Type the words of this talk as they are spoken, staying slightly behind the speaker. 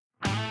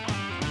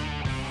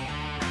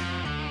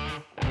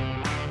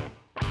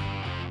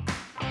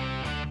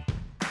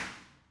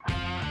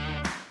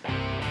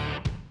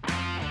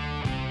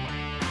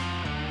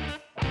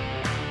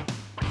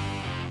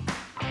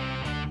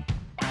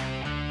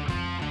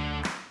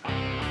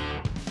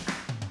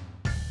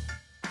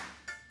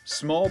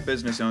Small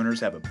business owners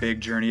have a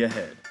big journey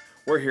ahead.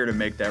 We're here to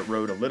make that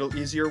road a little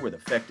easier with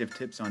effective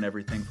tips on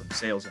everything from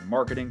sales and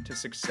marketing to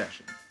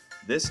succession.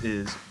 This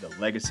is the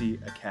Legacy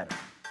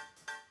Academy.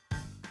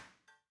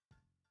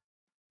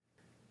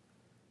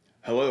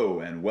 Hello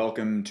and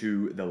welcome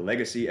to the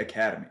Legacy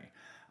Academy.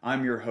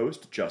 I'm your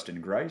host, Justin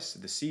Grice,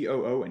 the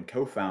COO and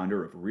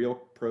co-founder of Real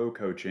Pro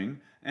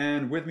Coaching,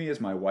 and with me is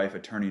my wife,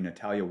 attorney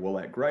Natalia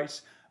Woolette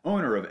Grice,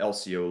 owner of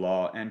LCO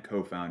Law and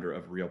co-founder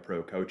of Real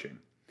Pro Coaching.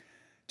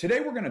 Today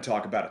we're going to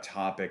talk about a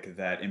topic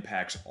that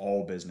impacts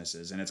all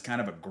businesses, and it's kind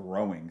of a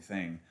growing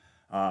thing,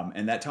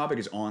 and that topic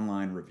is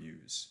online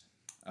reviews.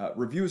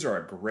 Reviews are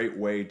a great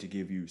way to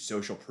give you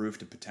social proof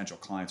to potential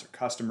clients or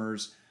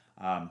customers.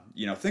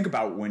 Think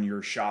about when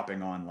you're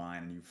shopping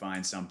online and you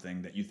find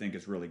something that you think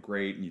is really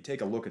great and you take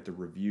a look at the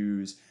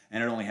reviews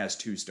and it only has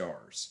 2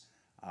 stars.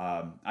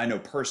 I know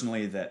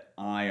personally that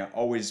I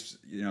always,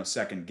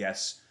 second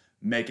guess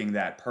making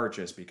that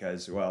purchase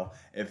because,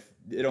 if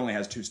it only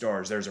has 2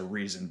 stars, there's a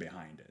reason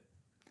behind it,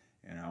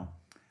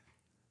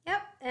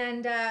 Yep,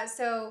 and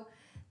so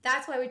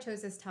that's why we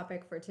chose this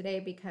topic for today,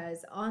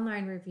 because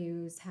online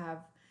reviews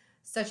have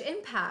such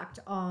impact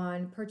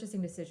on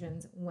purchasing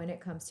decisions when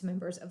it comes to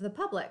members of the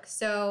public.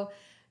 So,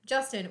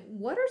 Justin,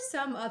 what are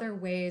some other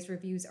ways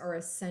reviews are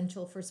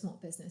essential for small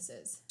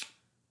businesses?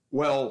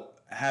 Well,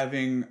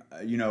 having,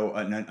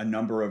 a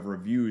number of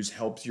reviews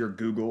helps your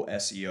Google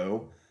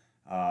SEO.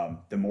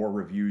 The more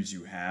reviews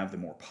you have, the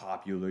more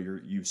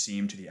popular you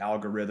seem to the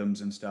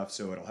algorithms and stuff,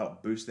 so it'll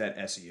help boost that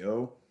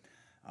SEO.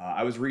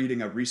 I was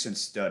reading a recent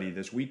study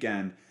this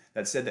weekend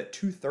that said that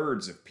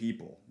 2/3 of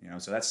people,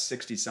 so that's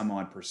 60 some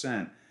odd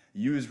percent,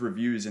 use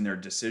reviews in their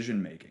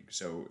decision making.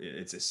 So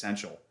it's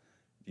essential,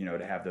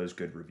 to have those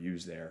good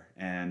reviews there.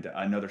 And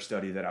another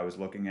study that I was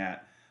looking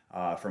at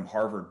from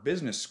Harvard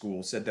Business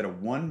School said that a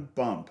 1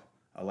 bump,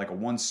 like a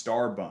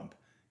 1-star bump,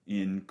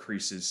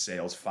 increases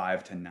sales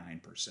 5 to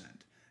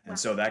 9%. And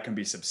so that can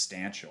be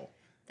substantial.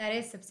 That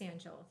is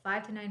substantial.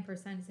 5 to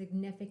 9%,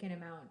 significant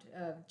amount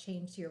of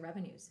change to your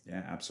revenues.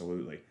 Yeah,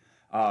 absolutely.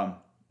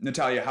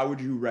 Natalia, how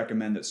would you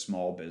recommend that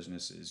small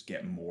businesses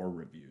get more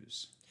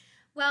reviews?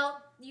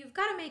 Well, you've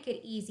got to make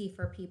it easy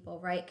for people,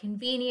 right?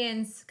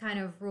 Convenience kind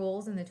of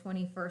rules in the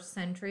 21st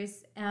century.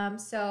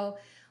 So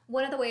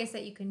one of the ways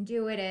that you can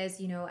do it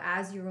is,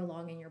 as you're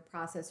along in your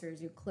process or as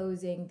you're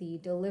closing the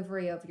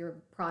delivery of your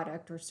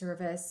product or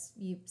service,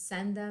 you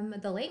send them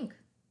the link.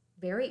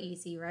 Very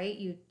easy, right?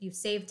 You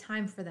save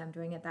time for them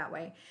doing it that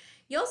way.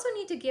 You also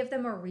need to give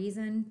them a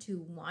reason to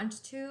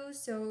want to.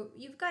 So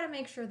you've got to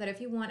make sure that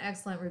if you want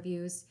excellent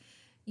reviews,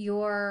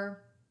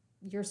 your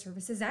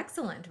service is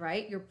excellent,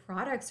 right? Your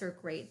products are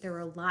great. They're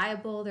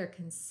reliable. They're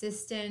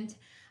consistent.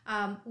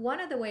 One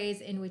of the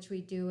ways in which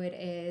we do it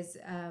is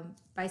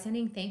by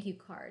sending thank you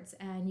cards.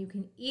 And you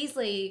can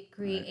easily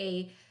create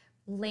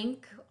a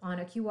link on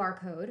a QR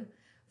code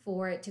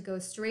for it to go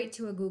straight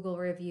to a Google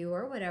review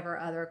or whatever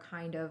other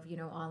kind of,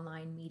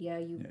 online media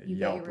you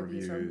get your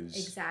reviews from.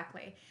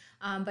 Exactly.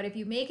 But if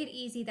you make it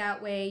easy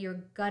that way,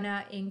 you're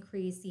gonna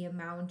increase the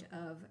amount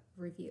of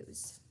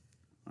reviews.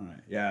 All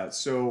right. Yeah.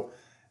 So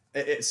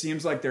it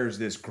seems like there's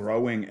this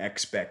growing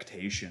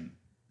expectation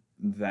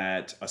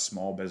that a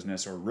small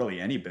business or really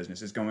any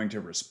business is going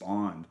to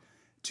respond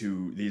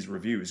to these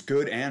reviews,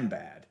 good and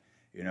bad.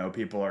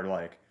 People are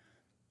like,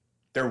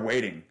 they're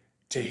waiting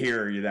to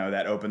hear,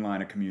 that open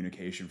line of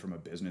communication from a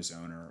business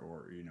owner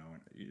or,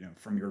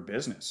 from your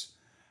business.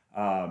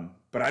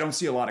 But I don't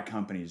see a lot of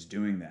companies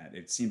doing that.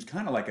 It seems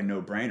kind of like a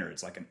no-brainer.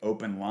 It's like an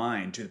open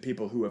line to the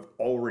people who have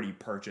already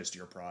purchased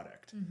your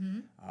product.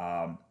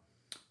 Mm-hmm.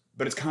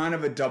 But it's kind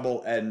of a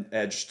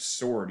double-edged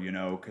sword,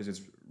 because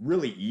it's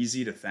really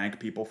easy to thank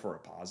people for a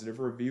positive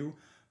review.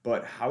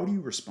 But how do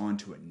you respond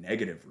to a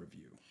negative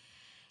review?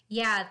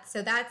 Yeah,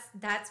 so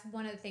that's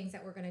one of the things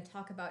that we're going to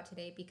talk about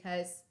today,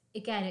 because,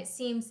 again, it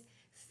seems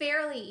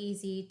fairly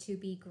easy to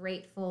be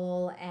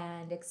grateful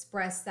and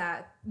express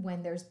that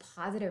when there's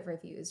positive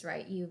reviews,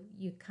 right? You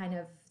kind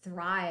of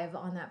thrive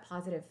on that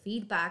positive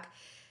feedback,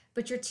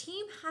 but your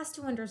team has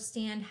to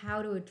understand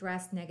how to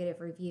address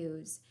negative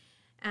reviews.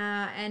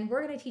 And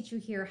we're going to teach you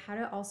here how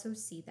to also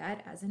see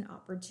that as an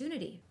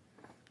opportunity.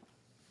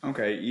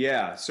 Okay,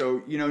 yeah.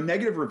 So,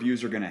 negative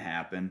reviews are going to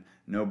happen.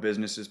 No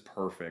business is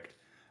perfect.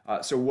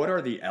 So what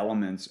are the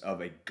elements of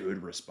a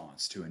good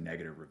response to a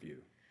negative review?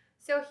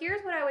 So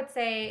here's what I would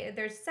say.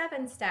 There's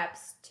 7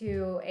 steps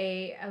to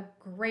a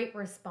great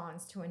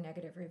response to a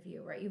negative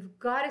review, right? You've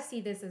got to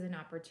see this as an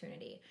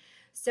opportunity.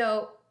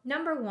 So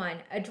number 1,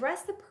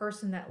 address the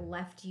person that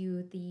left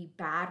you the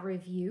bad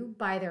review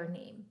by their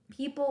name.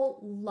 People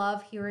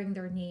love hearing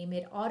their name.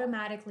 It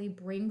automatically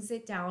brings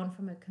it down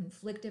from a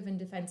conflictive and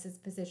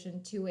defensive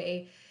position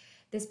to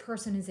this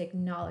person is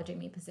acknowledging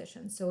me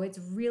position. So it's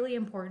really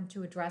important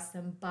to address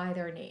them by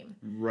their name.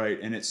 Right.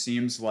 And it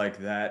seems like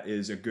that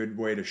is a good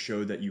way to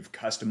show that you've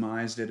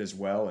customized it as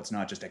well. It's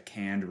not just a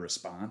canned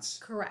response.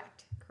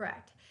 Correct.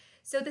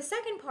 So the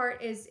second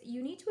part is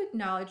you need to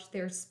acknowledge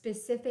their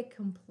specific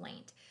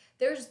complaint.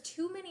 There's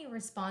too many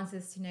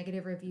responses to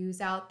negative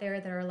reviews out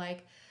there that are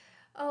like,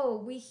 oh,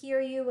 we hear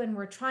you and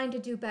we're trying to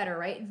do better,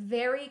 right?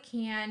 Very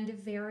canned,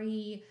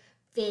 very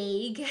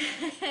vague.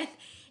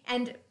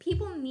 And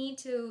people need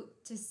to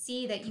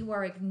see that you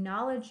are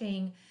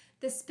acknowledging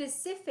the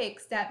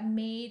specifics that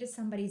made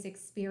somebody's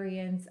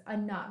experience a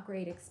not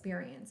great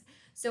experience.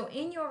 So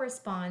in your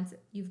response,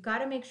 you've got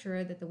to make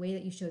sure that the way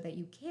that you show that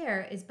you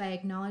care is by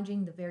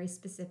acknowledging the very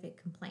specific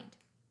complaint.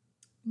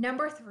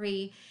 Number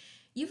 3,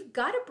 you've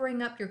got to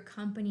bring up your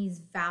company's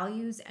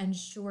values and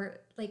show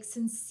like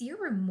sincere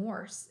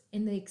remorse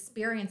in the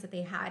experience that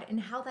they had and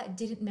how that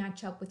didn't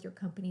match up with your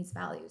company's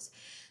values.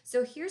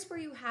 So here's where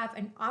you have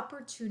an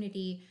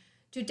opportunity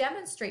to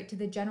demonstrate to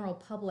the general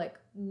public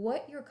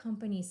what your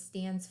company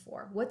stands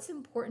for, what's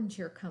important to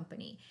your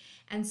company.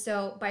 And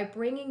so by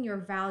bringing your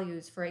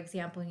values, for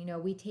example,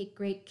 we take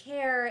great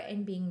care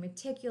in being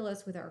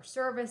meticulous with our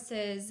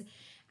services,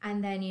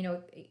 and then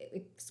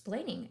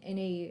explaining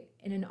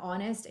in an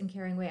honest and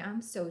caring way, I'm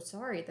so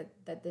sorry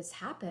that this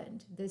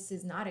happened. This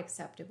is not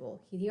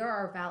acceptable. Here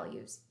are our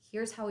values.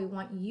 Here's how we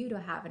want you to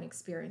have an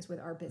experience with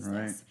our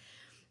business.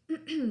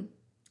 Right.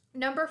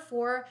 Number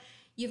 4,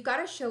 you've got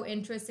to show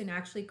interest in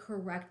actually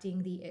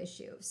correcting the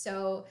issue.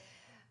 So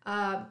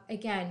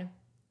again,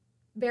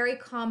 very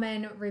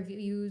common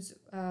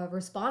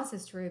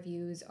responses to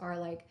reviews are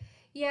like,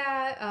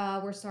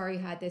 yeah, we're sorry you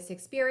had this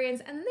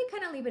experience. And then they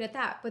kind of leave it at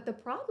that. But the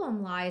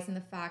problem lies in the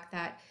fact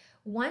that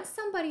once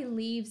somebody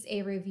leaves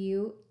a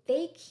review,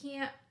 they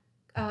can't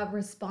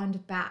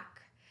respond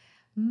back.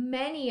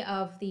 Many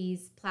of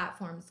these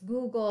platforms,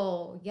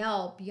 Google,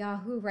 Yelp,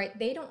 Yahoo, right?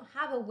 They don't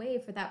have a way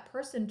for that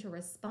person to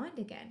respond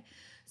again.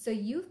 So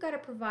you've got to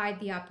provide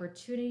the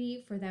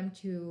opportunity for them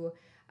to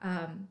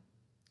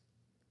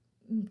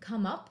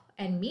come up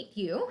and meet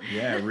you.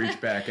 Yeah, reach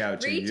back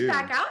out to you. Reach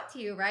back out to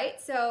you, right?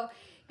 So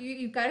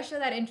you've got to show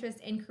that interest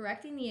in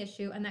correcting the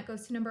issue. And that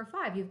goes to number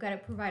 5. You've got to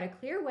provide a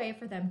clear way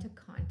for them to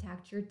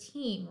contact your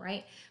team,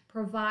 right?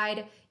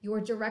 Provide your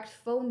direct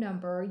phone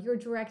number, your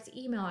direct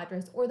email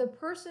address, or the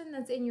person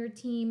that's in your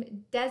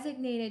team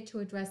designated to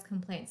address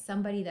complaints,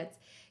 somebody that's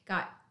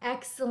got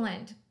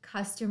excellent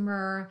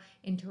customer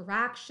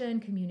interaction,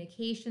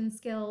 communication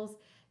skills.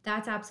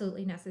 That's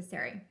absolutely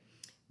necessary.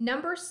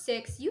 Number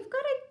 6, you've got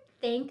to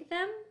thank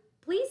them.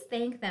 Please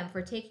thank them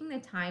for taking the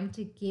time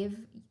to give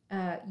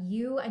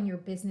you and your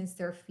business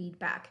their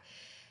feedback.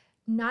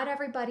 Not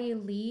everybody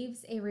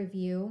leaves a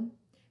review.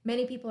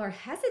 Many people are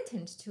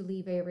hesitant to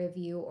leave a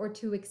review or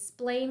to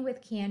explain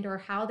with candor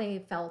how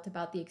they felt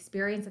about the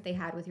experience that they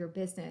had with your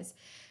business.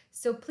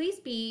 So please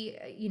be,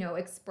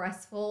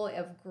 expressful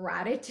of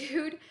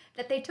gratitude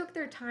that they took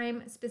their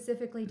time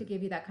specifically to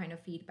give you that kind of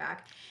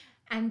feedback.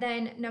 And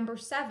then number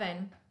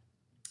 7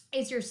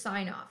 is your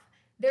sign off.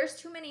 There's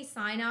too many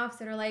sign offs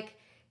that are like,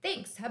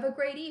 thanks, have a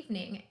great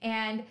evening.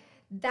 And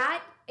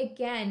that,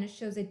 again,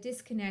 shows a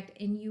disconnect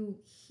in you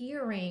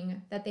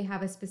hearing that they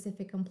have a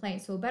specific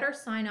complaint. So a better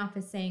sign off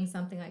is saying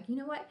something like, you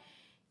know what?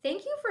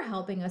 Thank you for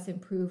helping us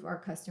improve our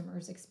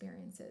customers'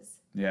 experiences.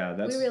 Yeah,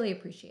 we really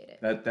appreciate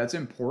it. That's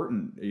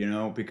important,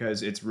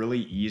 because it's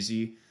really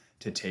easy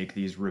to take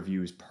these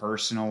reviews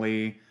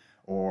personally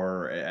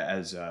or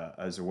as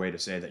a way to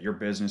say that your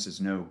business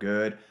is no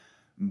good.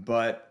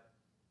 But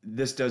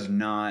this does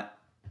not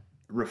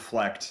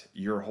reflect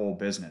your whole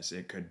business.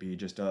 It could be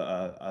just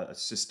a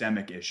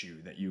systemic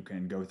issue that you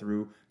can go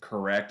through,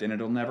 correct, and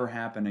it'll never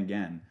happen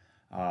again.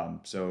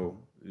 So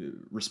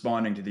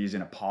responding to these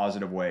in a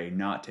positive way,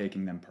 not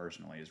taking them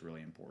personally, is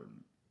really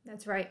important.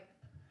 That's right.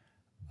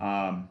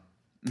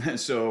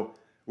 So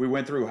we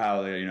went through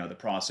how the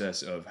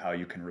process of how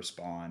you can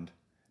respond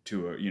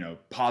to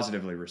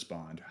positively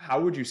respond. How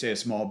would you say a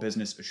small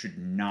business should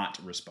not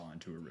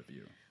respond to a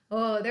review?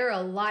 Oh, there are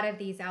a lot of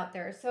these out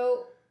there.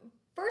 So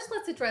first,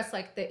 let's address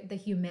like the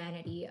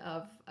humanity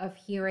of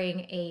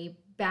hearing a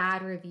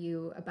bad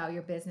review about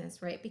your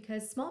business, right?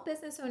 Because small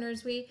business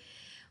owners,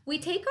 we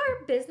take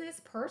our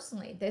business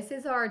personally. This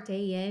is our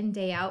day in,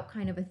 day out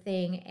kind of a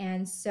thing.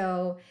 And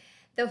so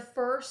the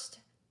first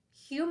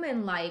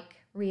human-like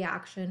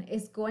reaction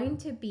is going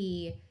to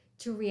be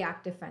to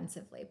react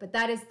defensively. But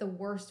that is the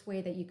worst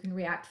way that you can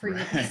react for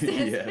your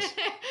business. Yes.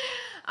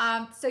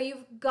 So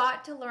you've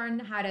got to learn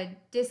how to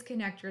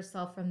disconnect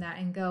yourself from that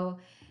and go,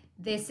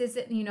 this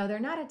isn't, they're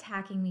not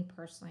attacking me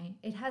personally.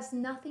 It has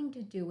nothing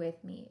to do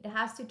with me. It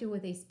has to do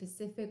with a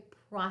specific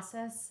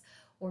process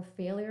or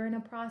failure in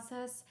a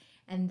process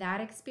and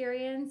that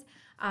experience.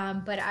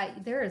 But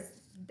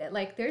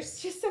there's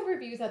just some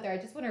reviews out there. I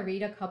just want to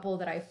read a couple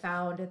that I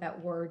found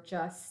that were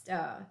just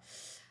a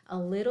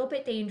little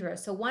bit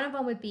dangerous. So one of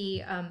them would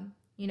be,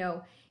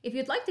 if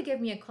you'd like to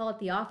give me a call at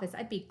the office,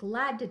 I'd be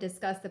glad to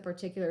discuss the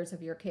particulars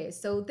of your case.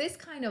 So this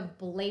kind of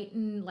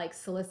blatant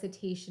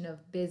solicitation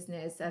of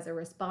business as a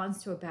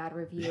response to a bad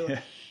review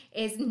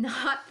is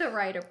not the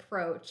right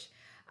approach.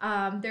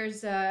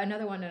 There's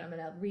another one that I'm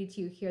going to read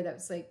to you here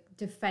that's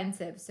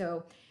defensive.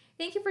 So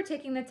thank you for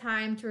taking the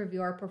time to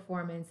review our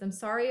performance. I'm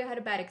sorry you had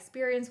a bad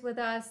experience with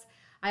us.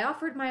 I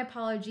offered my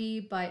apology,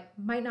 but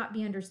might not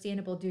be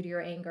understandable due to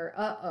your anger.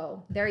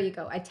 Uh-oh, there you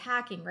go.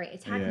 Attacking, right?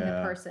 Attacking the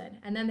Yeah. person.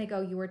 And then they go,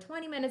 you were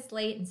 20 minutes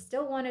late and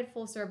still wanted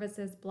full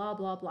services, blah,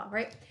 blah, blah,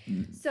 right?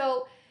 Mm.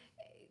 So,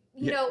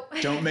 you Yeah, know,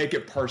 don't make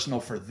it personal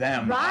for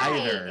them right,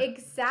 either.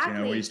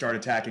 exactly. When you start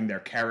attacking their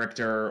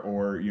character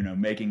or,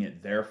 making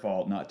it their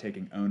fault, not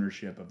taking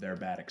ownership of their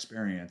bad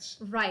experience.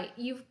 Right.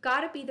 You've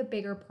got to be the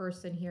bigger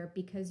person here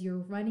because you're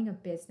running a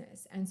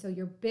business. And so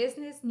your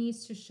business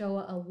needs to show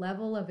a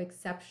level of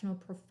exceptional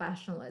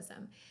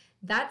professionalism.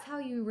 That's how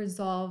you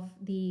resolve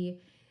the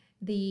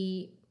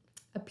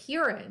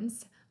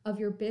appearance of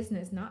your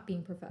business not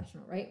being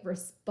professional, right?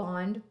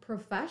 Respond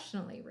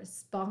professionally.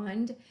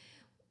 Respond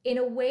in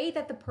a way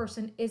that the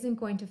person isn't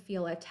going to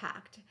feel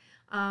attacked,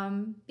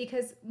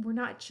 because we're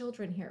not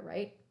children here,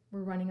 right?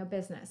 We're running a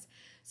business.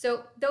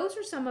 So those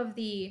are some of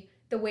the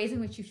ways in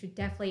which you should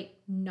definitely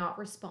not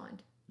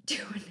respond to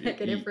a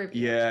negative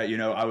review.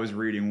 Yeah, I was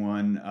reading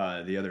one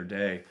the other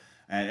day,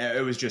 and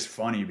it was just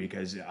funny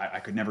because I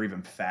could never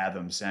even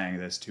fathom saying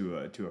this to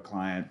a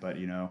client. But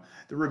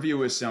the review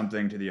was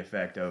something to the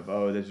effect of,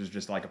 "Oh, this was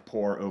just like a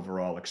poor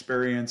overall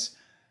experience."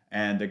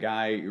 And the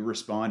guy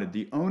responded,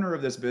 the owner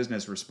of this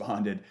business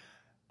responded,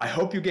 "I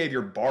hope you gave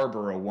your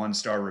barber a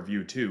 1-star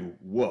review too.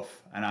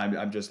 Woof." And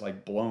I'm just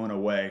like blown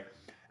away.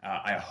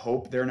 I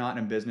hope they're not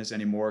in business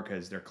anymore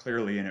because they're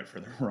clearly in it for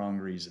the wrong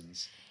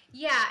reasons.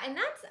 Yeah, and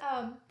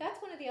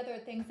that's one of the other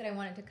things that I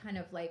wanted to kind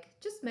of like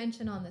just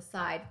mention on the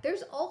side.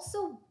 There's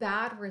also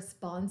bad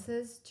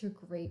responses to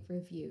great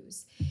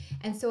reviews.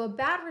 And so a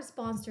bad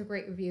response to a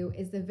great review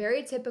is the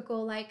very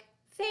typical like,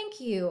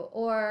 "Thank you,"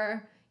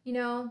 or,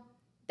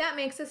 "That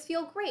makes us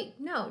feel great."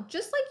 No,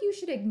 just like you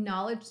should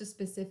acknowledge the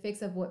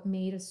specifics of what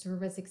made a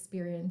service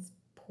experience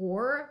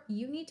poor,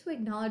 you need to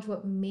acknowledge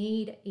what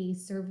made a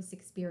service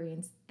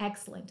experience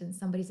excellent in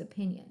somebody's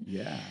opinion.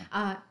 Yeah.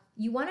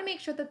 You want to make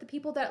sure that the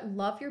people that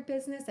love your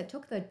business, that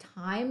took the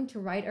time to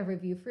write a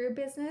review for your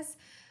business,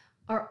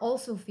 are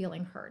also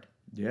feeling heard.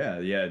 Yeah.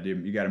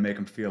 You got to make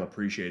them feel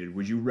appreciated.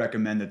 Would you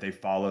recommend that they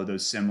follow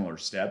those similar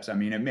steps? I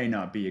mean, it may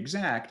not be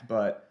exact,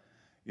 but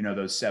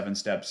those 7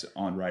 steps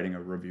on writing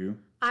a review.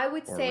 I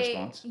would or say,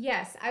 response?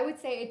 yes, I would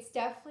say it's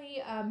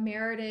definitely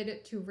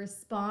merited to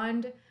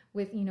respond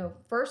with,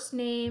 first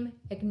name,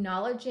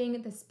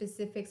 acknowledging the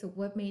specifics of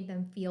what made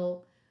them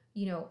feel,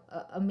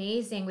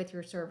 amazing with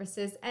your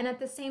services. And at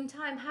the same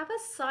time, have a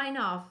sign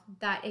off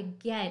that,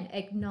 again,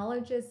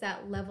 acknowledges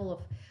that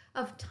level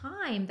of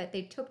time that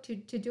they took to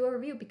do a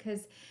review,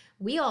 because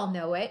we all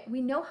know it. We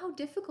know how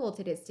difficult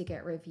it is to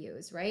get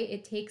reviews, right?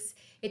 It takes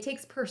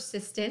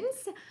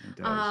persistence. It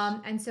does.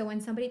 And so when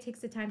somebody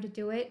takes the time to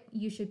do it,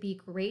 you should be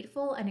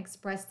grateful and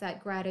express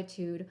that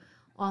gratitude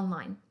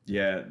online.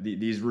 Yeah,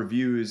 these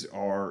reviews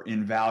are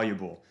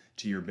invaluable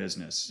to your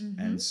business. Mm-hmm.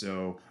 And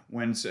so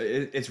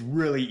it's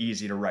really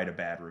easy to write a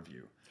bad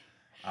review.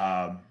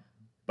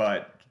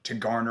 But to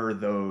garner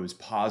those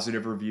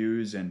positive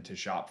reviews and to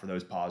shop for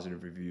those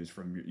positive reviews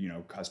from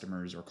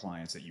customers or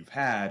clients that you've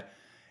had,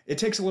 it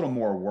takes a little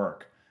more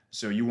work.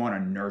 So you want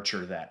to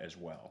nurture that as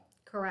well.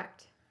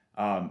 Correct.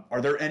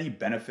 Are there any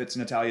benefits,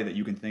 Natalia, that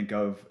you can think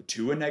of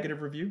to a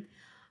negative review?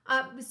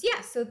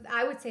 So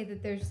I would say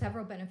that there's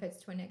several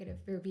benefits to a negative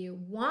review.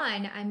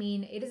 One, I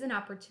mean, it is an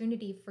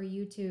opportunity for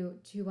you to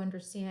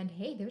understand,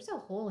 hey, there's a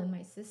hole in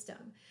my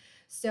system.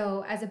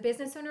 So as a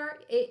business owner,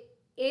 it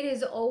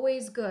is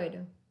always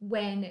good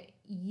when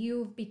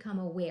you've become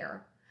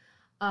aware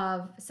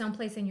of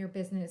someplace in your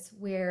business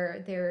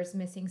where there's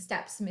missing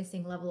steps,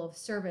 missing level of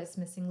service,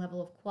 missing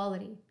level of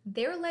quality.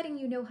 They're letting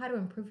you know how to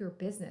improve your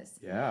business.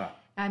 Yeah.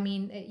 I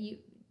mean,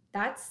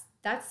 that's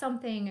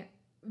something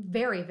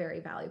very, very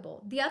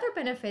valuable. The other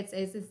benefits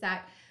is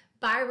that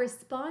by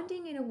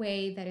responding in a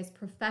way that is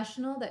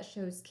professional, that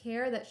shows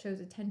care, that shows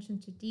attention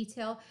to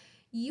detail,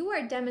 you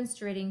are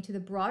demonstrating to the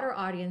broader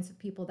audience of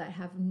people that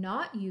have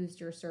not used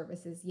your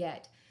services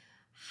yet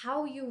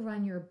how you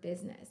run your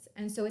business.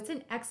 And so it's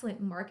an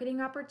excellent marketing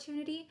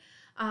opportunity.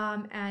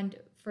 And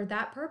for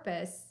that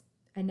purpose,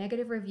 a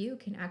negative review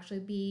can actually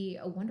be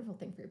a wonderful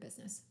thing for your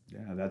business.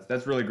 Yeah,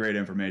 that's really great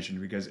information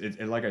because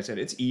like I said,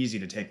 it's easy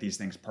to take these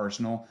things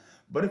personal.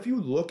 But if you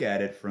look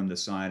at it from the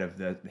side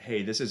of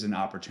hey, this is an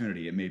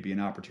opportunity. It may be an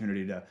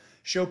opportunity to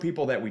show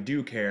people that we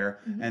do care,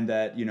 mm-hmm. and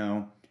that,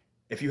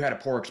 if you had a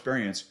poor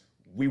experience,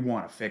 we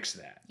want to fix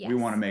that. Yes. We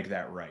want to make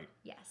that right.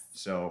 Yes.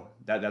 So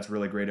that's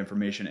really great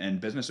information,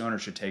 and business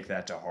owners should take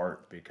that to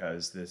heart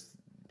because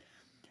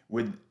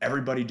with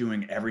everybody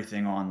doing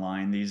everything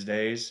online these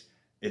days,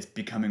 it's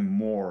becoming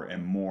more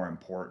and more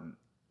important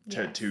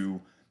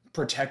to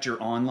protect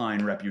your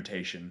online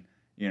reputation,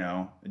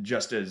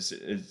 just as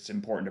it's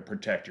important to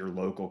protect your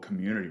local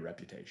community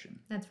reputation.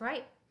 That's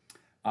right.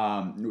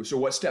 So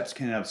what steps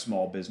can a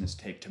small business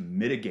take to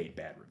mitigate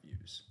bad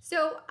reviews?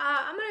 So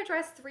I'm going to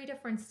address 3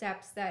 different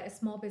steps that a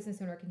small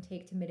business owner can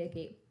take to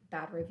mitigate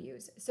bad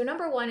reviews. So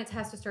number 1, it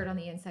has to start on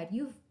the inside.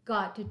 You've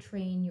got to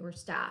train your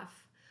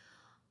staff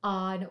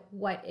on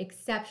what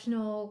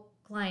exceptional,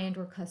 client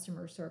or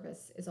customer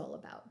service is all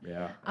about.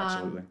 Yeah,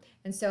 absolutely.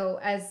 And so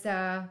as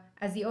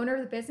the owner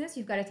of the business,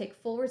 you've got to take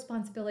full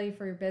responsibility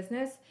for your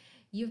business.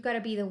 You've got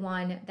to be the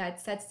one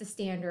that sets the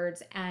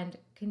standards and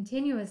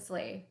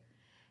continuously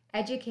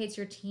educates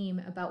your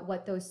team about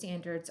what those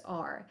standards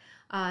are.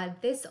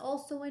 This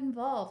also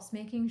involves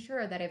making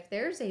sure that if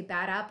there's a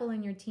bad apple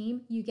in your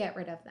team, you get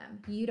rid of them.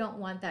 You don't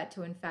want that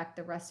to infect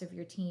the rest of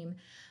your team.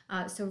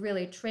 So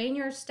really train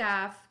your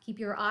staff, keep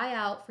your eye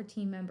out for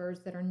team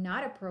members that are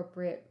not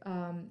appropriate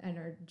and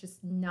are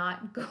just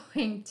not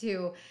going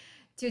to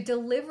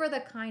deliver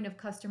the kind of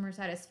customer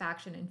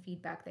satisfaction and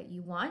feedback that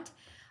you want.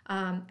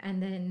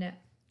 And then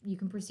you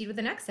can proceed with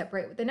the next step,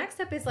 right? The next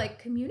step is like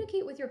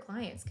communicate with your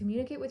clients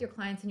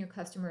and your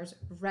customers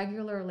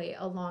regularly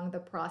along the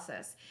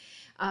process.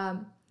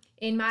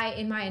 In my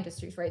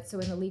industries, right? So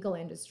in the legal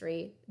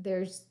industry,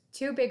 there's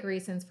two big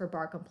reasons for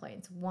bar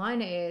complaints.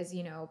 One is,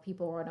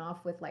 people run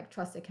off with like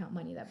trust account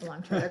money that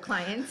belong to their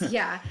clients.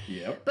 Yeah.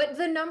 Yep. But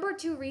the number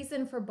two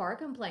reason for bar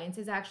complaints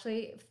is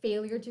actually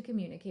failure to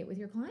communicate with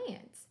your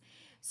clients.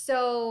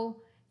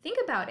 So think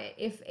about it.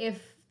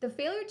 If the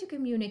failure to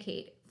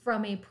communicate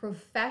from a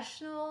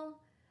professional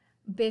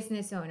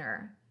business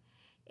owner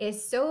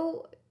is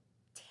so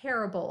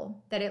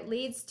terrible that it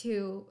leads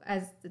to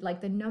as like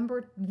the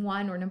number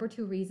one or number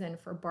two reason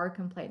for bar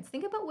complaints,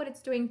 think about what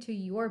it's doing to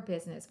your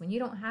business when you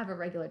don't have a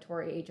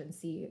regulatory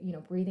agency,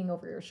 breathing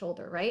over your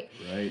shoulder, right?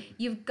 Right.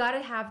 You've got to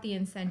have the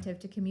incentive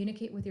to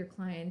communicate with your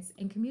clients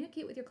and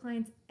communicate with your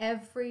clients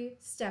every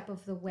step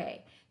of the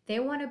way. They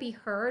want to be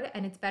heard,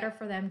 and it's better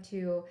for them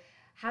to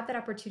have that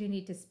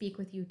opportunity to speak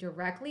with you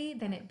directly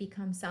than it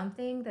becomes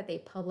something that they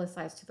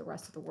publicize to the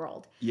rest of the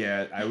world.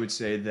 Yeah, I would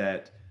say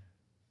that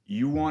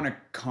you want to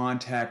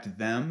contact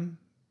them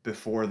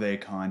before they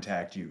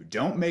contact you.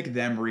 Don't make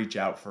them reach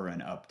out for an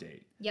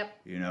update. Yep.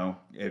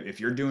 If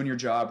you're doing your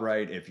job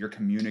right, if you're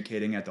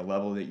communicating at the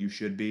level that you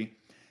should be,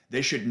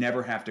 they should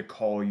never have to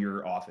call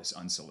your office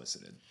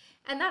unsolicited.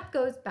 And that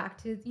goes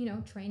back to,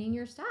 training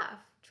your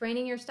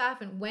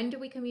staff. And when do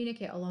we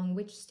communicate, along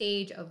which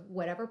stage of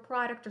whatever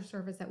product or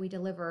service that we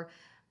deliver,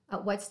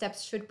 what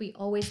steps should we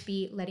always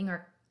be letting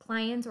our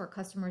clients or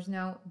customers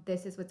know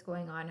this is what's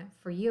going on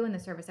for you and the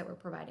service that we're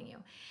providing you.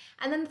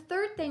 And then the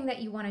third thing that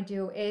you want to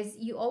do is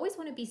you always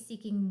want to be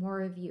seeking more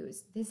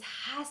reviews. This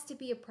has to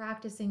be a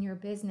practice in your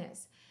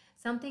business,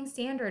 something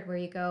standard where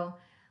you go,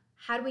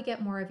 how do we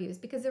get more reviews?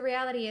 Because the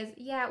reality is,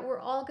 we're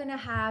all going to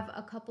have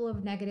a couple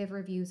of negative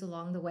reviews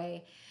along the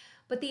way.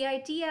 But the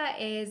idea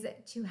is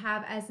to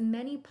have as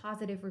many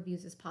positive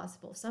reviews as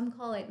possible. Some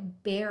call it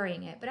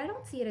bearing it, but I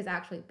don't see it as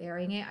actually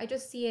bearing it. I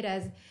just see it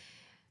as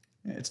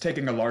it's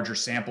taking a larger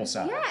sample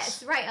size.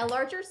 Yes, right. A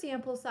larger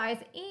sample size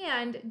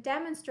and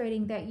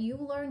demonstrating that you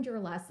learned your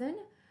lesson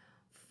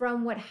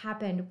from what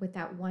happened with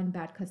that one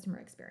bad customer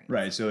experience.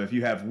 Right. So if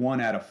you have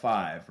 1 out of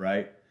 5,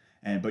 right,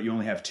 but you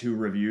only have 2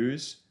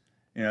 reviews,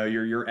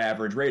 your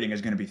average rating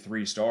is going to be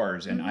 3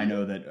 stars. And I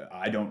know that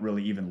I don't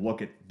really even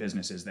look at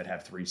businesses that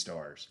have 3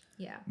 stars.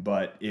 Yeah.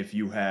 But if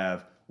you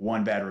have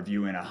 1 bad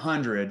review in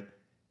 100,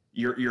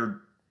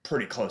 you're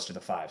pretty close to the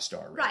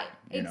 5-star rating. Right.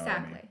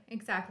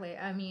 Exactly.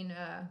 I mean,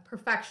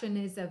 perfection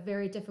is a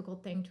very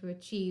difficult thing to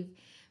achieve,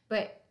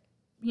 but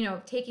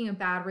taking a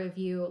bad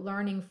review,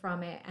 learning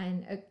from it,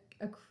 and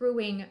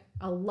accruing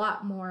a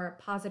lot more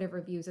positive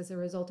reviews as a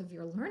result of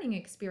your learning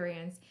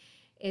experience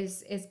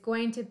is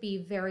going to be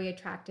very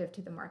attractive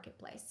to the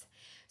marketplace.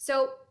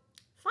 So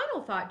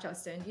final thought,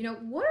 Justin,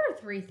 what are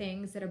 3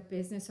 things that a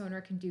business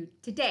owner can do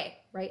today,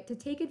 right, to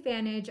take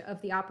advantage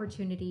of the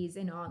opportunities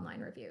in online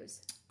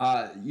reviews?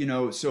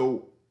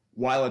 So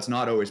while it's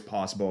not always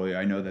possible,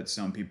 I know that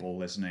some people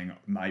listening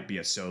might be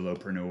a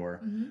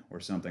solopreneur or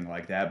something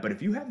like that. But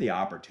if you have the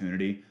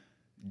opportunity,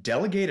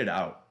 delegate it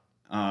out.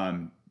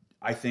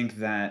 I think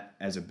that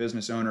as a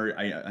business owner,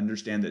 I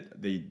understand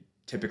that they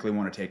typically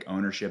want to take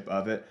ownership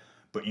of it,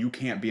 but you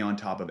can't be on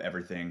top of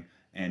everything,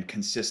 and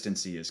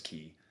consistency is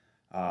key.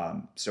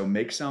 So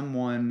make sure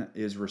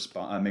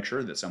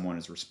that someone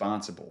is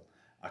responsible,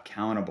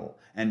 accountable,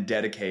 and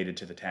dedicated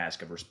to the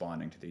task of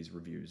responding to these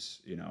reviews,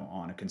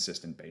 on a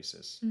consistent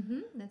basis.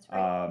 That's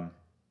right.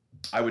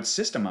 I would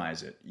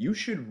systemize it. You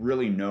should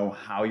really know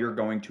how you're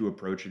going to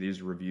approach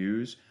these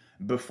reviews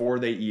before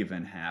they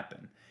even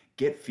happen.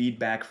 Get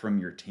feedback from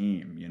your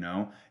team,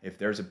 If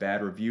there's a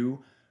bad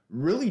review,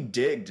 really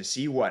dig to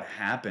see what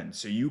happened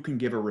so you can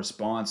give a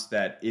response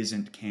that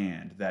isn't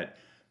canned, that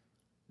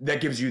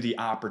gives you the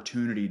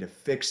opportunity to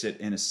fix it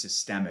in a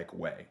systemic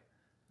way.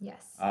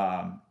 Yes.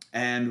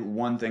 And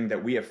one thing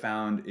that we have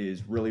found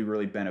is really,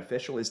 really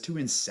beneficial is to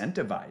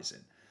incentivize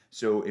it.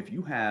 So if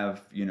you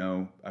have,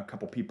 a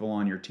couple people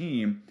on your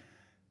team,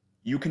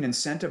 you can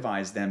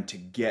incentivize them to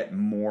get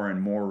more and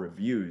more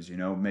reviews,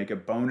 make a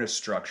bonus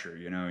structure.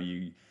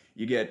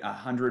 You get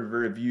 100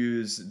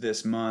 reviews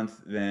this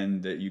month,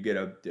 then that you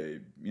get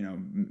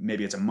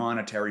maybe it's a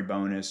monetary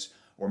bonus,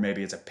 or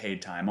maybe it's a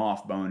paid time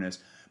off bonus,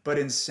 but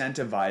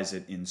incentivize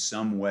it in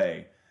some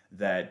way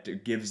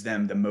that gives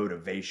them the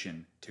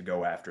motivation to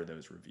go after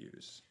those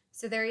reviews.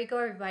 So there you go,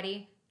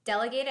 everybody.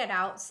 delegate it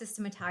out,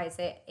 systematize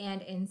it,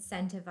 and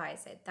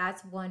incentivize it.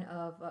 That's one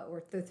of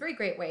or the 3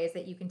 great ways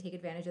that you can take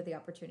advantage of the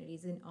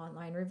opportunities in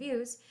online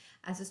reviews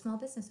as a small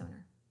business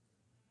owner.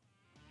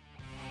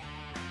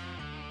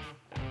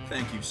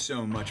 Thank you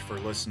so much for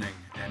listening.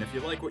 And if you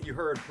like what you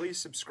heard, please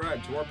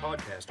subscribe to our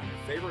podcast on your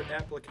favorite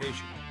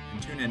application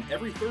and tune in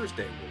every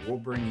Thursday where we'll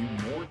bring you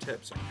more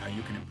tips on how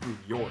you can improve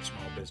your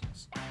small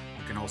business.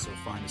 You can also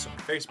find us on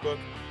Facebook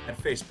at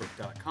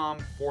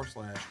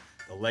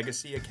facebook.com/The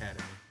Legacy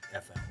Academy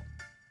FL.